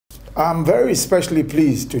I'm very especially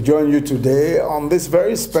pleased to join you today on this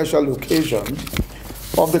very special occasion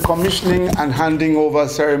of the commissioning and handing over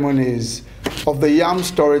ceremonies of the yam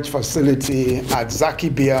storage facility at Zaki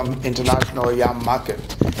Biam International Yam Market,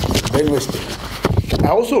 Benue State. I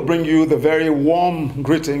also bring you the very warm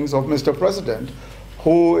greetings of Mr. President,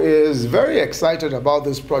 who is very excited about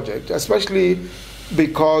this project, especially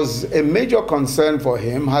because a major concern for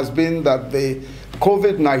him has been that the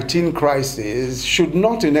COVID-19 crisis should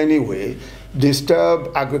not in any way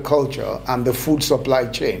disturb agriculture and the food supply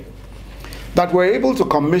chain. That we're able to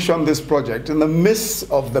commission this project in the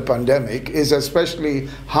midst of the pandemic is especially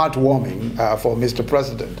heartwarming for Mr.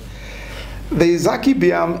 President. The Zaki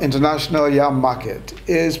Biam International Yam Market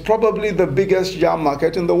is probably the biggest yam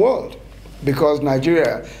market in the world because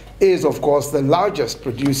Nigeria is, of course, the largest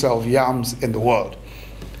producer of yams in the world.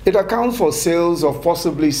 It accounts for sales of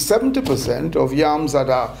possibly 70% of yams that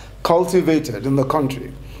are cultivated in the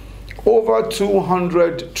country. Over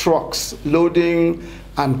 200 trucks loading,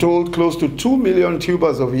 I'm told, close to 2 million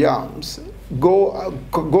tubers of yams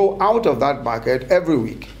go out of that market every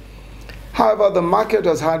week. However, the market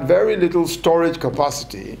has had very little storage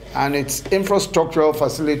capacity and its infrastructural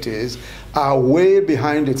facilities are way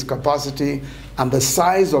behind its capacity and the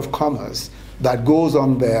size of commerce that goes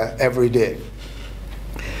on there every day.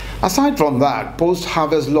 Aside from that,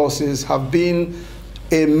 post-harvest losses have been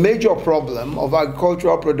a major problem of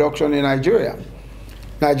agricultural production in Nigeria.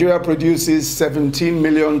 Nigeria produces 17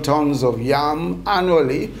 million tons of yam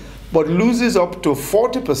annually, but loses up to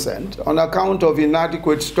 40% on account of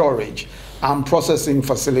inadequate storage and processing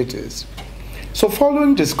facilities. So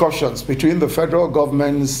following discussions between the federal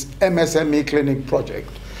government's MSME clinic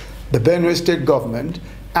project, the Benue state government,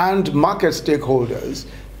 and market stakeholders,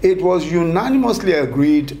 it was unanimously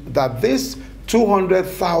agreed that this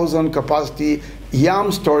 200,000 capacity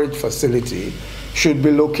yam storage facility should be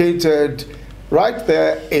located right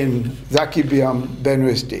there in Zaki Biam,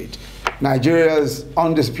 Benue State, Nigeria's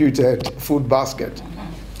undisputed food basket.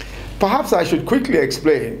 Perhaps I should quickly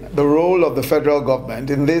explain the role of the federal government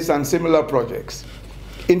in this and similar projects.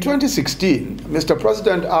 In 2016, Mr.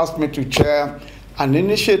 President asked me to chair an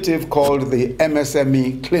initiative called the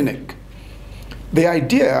MSME Clinic. The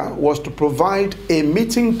idea was to provide a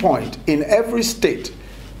meeting point in every state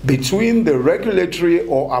between the regulatory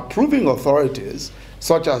or approving authorities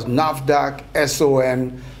such as NAFDAC,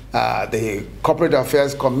 SON, the Corporate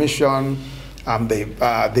Affairs Commission,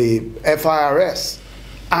 the FIRS,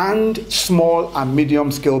 and small and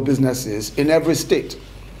medium-scale businesses in every state.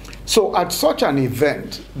 So at such an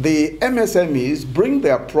event, the MSMEs bring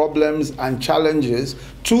their problems and challenges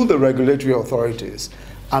to the regulatory authorities,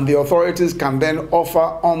 and the authorities can then offer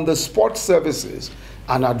on-the-spot services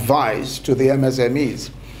and advice to the MSMEs.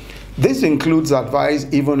 This includes advice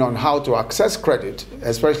even on how to access credit,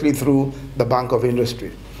 especially through the Bank of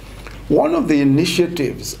Industry. One of the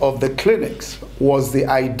initiatives of the clinics was the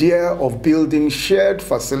idea of building shared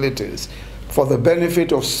facilities for the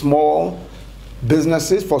benefit of small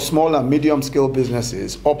businesses, for small and medium-scale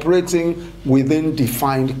businesses operating within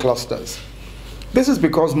defined clusters. This is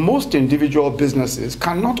because most individual businesses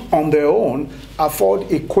cannot on their own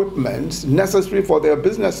afford equipment necessary for their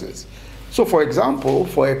businesses. So for example,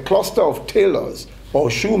 for a cluster of tailors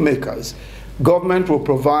or shoemakers, government will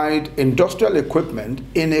provide industrial equipment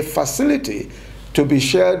in a facility to be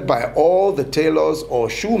shared by all the tailors or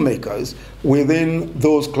shoemakers within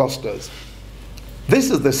those clusters.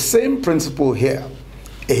 This is the same principle here.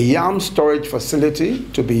 A yam storage facility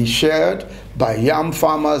to be shared by yam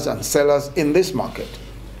farmers and sellers in this market.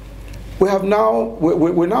 We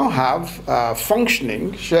now have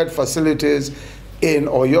functioning shared facilities in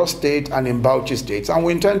Oyo State and in Bauchi States, and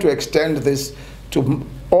we intend to extend this to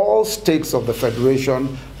all states of the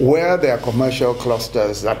Federation where there are commercial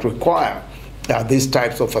clusters that require these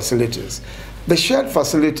types of facilities. The shared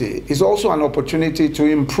facility is also an opportunity to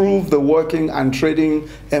improve the working and trading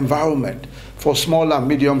environment for small and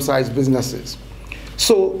medium-sized businesses.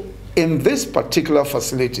 So in this particular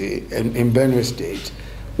facility in Benue State,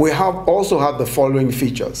 we also have the following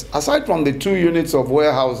features. Aside from the 2 units of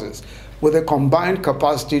warehouses with a combined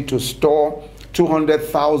capacity to store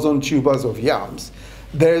 200,000 tubers of yams,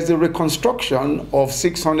 there is a reconstruction of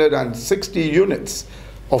 660 units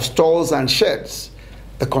of stalls and sheds,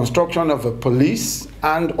 the construction of a police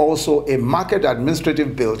and also a market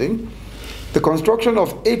administrative building, the construction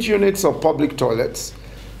of 8 units of public toilets,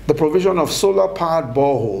 the provision of solar-powered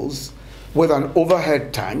boreholes with an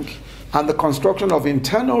overhead tank, and the construction of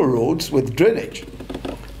internal roads with drainage.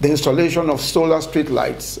 The installation of solar street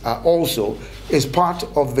lights also is part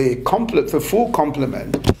of the full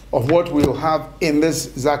complement of what we'll have in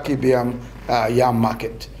this Zaki Biam yam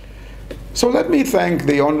market. So let me thank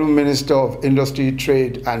the Honourable Minister of Industry,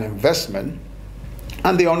 Trade and Investment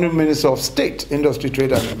and the Honourable Minister of State, Industry,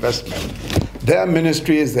 Trade and Investment. Their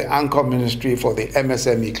ministry is the anchor ministry for the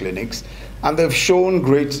MSME clinics, and they've shown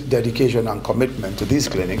great dedication and commitment to these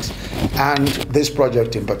clinics and this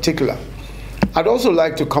project in particular. I'd also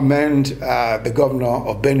like to commend the Governor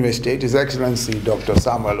of Benue State, His Excellency Dr.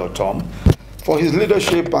 Samuel Otom, for his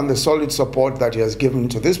leadership and the solid support that he has given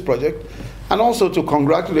to this project, and also to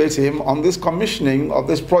congratulate him on this commissioning of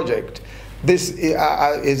this project. This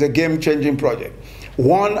is a game-changing project.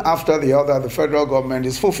 One after the other, the federal government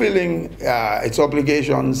is fulfilling its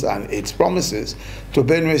obligations and its promises to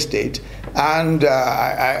Benue State. And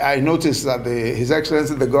I noticed that His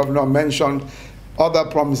Excellency the Governor mentioned other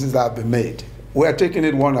promises that have been made. We're taking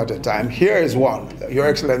it one at a time. Here is one, Your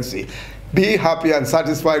Excellency. Be happy and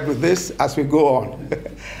satisfied with this as we go on.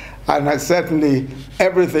 And certainly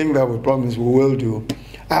everything that we promise we will do.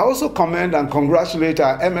 I also commend and congratulate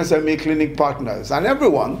our MSME clinic partners and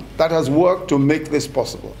everyone that has worked to make this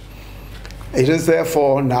possible. It is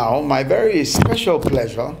therefore now my very special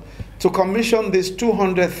pleasure to commission this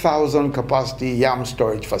 200,000 capacity yam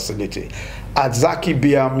storage facility at Zaki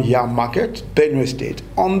Biam Yam Market, Benue State,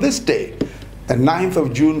 on this day, the 9th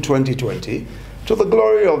of June 2020, to the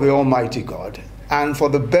glory of the Almighty God and for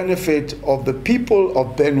the benefit of the people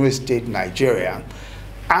of Benue State, Nigeria,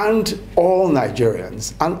 and all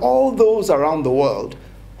Nigerians and all those around the world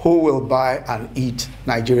who will buy and eat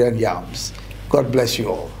Nigerian yams. God bless you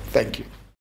all. Thank you.